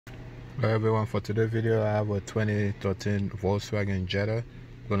Hello everyone, for today's video I have a 2013 Volkswagen Jetta.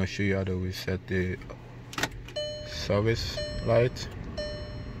 I'm going to show you how to reset the service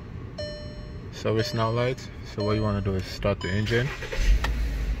now light. So what you want to do is start the engine,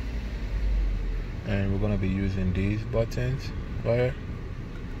 and we're going to be using these buttons right here.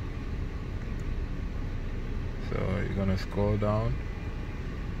 So you're going to scroll down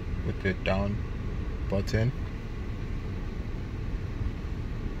with the down button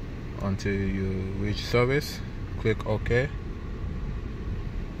until you reach service. Click OK,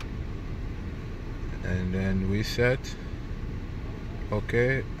 and then reset,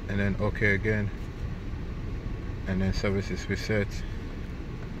 OK, and then OK again, and then service is reset.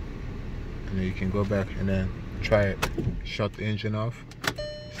 And then you can go back and then try it, shut the engine off,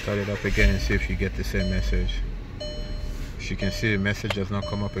 start it up again, and see if you get the same message. As you can see, the message does not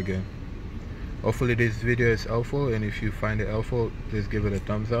come up again. Hopefully this video is helpful, and if you find it helpful, please give it a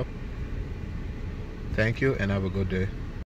thumbs up. Thank you and have a good day.